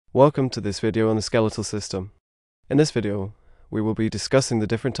Welcome to this video on the skeletal system. In this video, we will be discussing the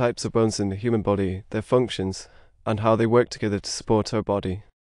different types of bones in the human body, their functions, and how they work together to support our body.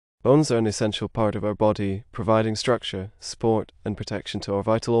 Bones are an essential part of our body, providing structure, support, and protection to our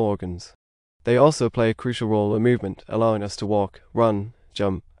vital organs. They also play a crucial role in movement, allowing us to walk, run,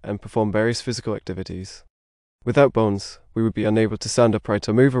 jump, and perform various physical activities. Without bones, we would be unable to stand upright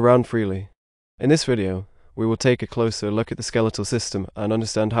or move around freely. In this video, we will take a closer look at the skeletal system and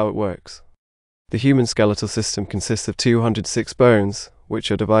understand how it works. The human skeletal system consists of 206 bones,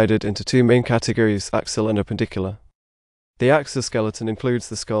 which are divided into two main categories, axial and appendicular. The axial skeleton includes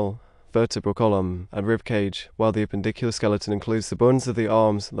the skull, vertebral column, and rib cage, while the appendicular skeleton includes the bones of the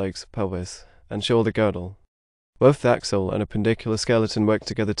arms, legs, pelvis, and shoulder girdle. Both the axial and appendicular skeleton work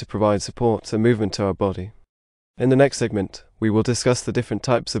together to provide support and movement to our body. In the next segment, we will discuss the different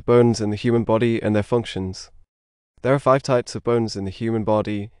types of bones in the human body and their functions. There are 5 types of bones in the human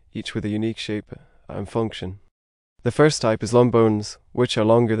body, each with a unique shape and function. The first type is long bones, which are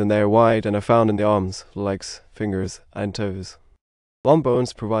longer than they are wide and are found in the arms, legs, fingers, and toes. Long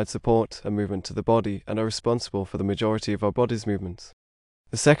bones provide support and movement to the body and are responsible for the majority of our body's movements.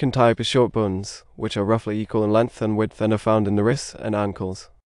 The second type is short bones, which are roughly equal in length and width and are found in the wrists and ankles.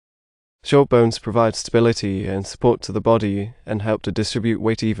 Short bones provide stability and support to the body and help to distribute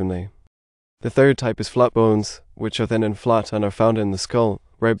weight evenly. The third type is flat bones, which are thin and flat and are found in the skull,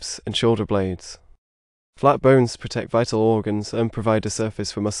 ribs, and shoulder blades. Flat bones protect vital organs and provide a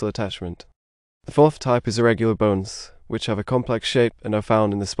surface for muscle attachment. The fourth type is irregular bones, which have a complex shape and are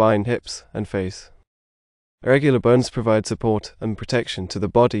found in the spine, hips, and face. Irregular bones provide support and protection to the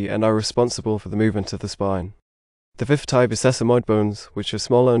body and are responsible for the movement of the spine. The fifth type is sesamoid bones, which are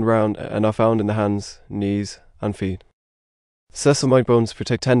smaller and round and are found in the hands, knees, and feet. Sesamoid bones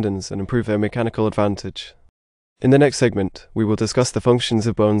protect tendons and improve their mechanical advantage. In the next segment, we will discuss the functions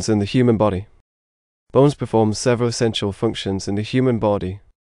of bones in the human body. Bones perform several essential functions in the human body.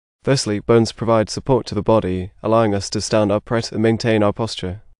 Firstly, bones provide support to the body, allowing us to stand upright and maintain our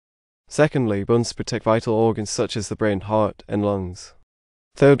posture. Secondly, bones protect vital organs such as the brain, heart, and lungs.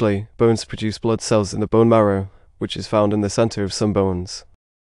 Thirdly, bones produce blood cells in the bone marrow, which is found in the center of some bones.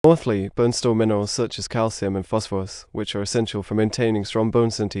 Fourthly, bones store minerals such as calcium and phosphorus, which are essential for maintaining strong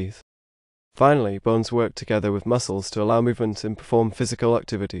bones and teeth. Finally, bones work together with muscles to allow movement and perform physical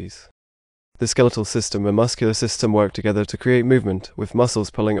activities. The skeletal system and muscular system work together to create movement, with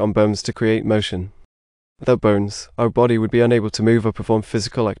muscles pulling on bones to create motion. Without bones, our body would be unable to move or perform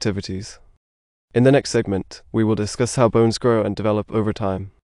physical activities. In the next segment, we will discuss how bones grow and develop over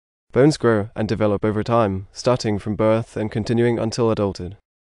time. Bones grow and develop over time, starting from birth and continuing until adulthood.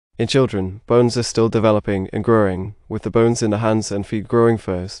 In children, bones are still developing and growing, with the bones in the hands and feet growing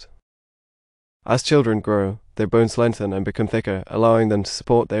first. As children grow, their bones lengthen and become thicker, allowing them to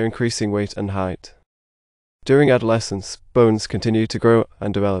support their increasing weight and height. During adolescence, bones continue to grow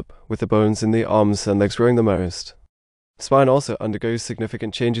and develop, with the bones in the arms and legs growing the most. The spine also undergoes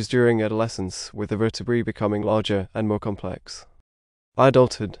significant changes during adolescence, with the vertebrae becoming larger and more complex. By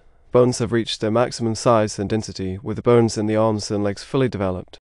adulthood, bones have reached their maximum size and density, with the bones in the arms and legs fully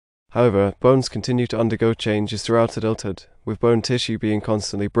developed. However, bones continue to undergo changes throughout adulthood, with bone tissue being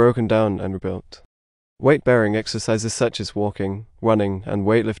constantly broken down and rebuilt. Weight-bearing exercises such as walking, running, and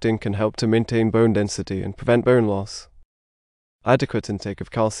weightlifting can help to maintain bone density and prevent bone loss. Adequate intake of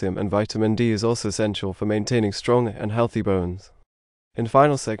calcium and vitamin D is also essential for maintaining strong and healthy bones. In the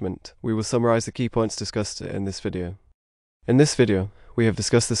final segment, we will summarize the key points discussed in this video. In this video, we have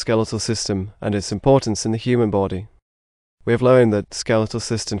discussed the skeletal system and its importance in the human body. We have learned that the skeletal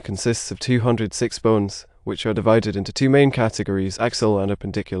system consists of 206 bones, which are divided into two main categories, axial and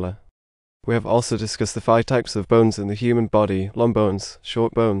appendicular. We have also discussed the 5 types of bones in the human body: long bones,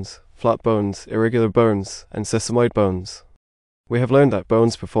 short bones, flat bones, irregular bones, and sesamoid bones. We have learned that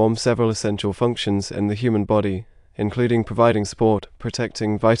bones perform several essential functions in the human body, including providing support,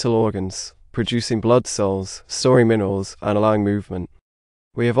 protecting vital organs, producing blood cells, storing minerals, and allowing movement.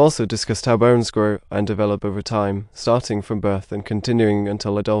 We have also discussed how bones grow and develop over time, starting from birth and continuing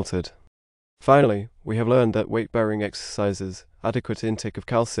until adulthood. Finally, we have learned that weight-bearing exercises, adequate intake of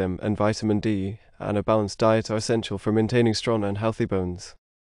calcium and vitamin D, and a balanced diet are essential for maintaining strong and healthy bones.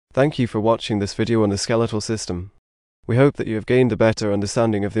 Thank you for watching this video on the skeletal system. We hope that you have gained a better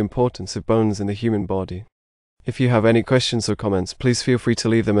understanding of the importance of bones in the human body. If you have any questions or comments, please feel free to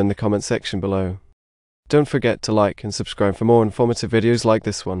leave them in the comment section below. Don't forget to like and subscribe for more informative videos like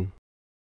this one.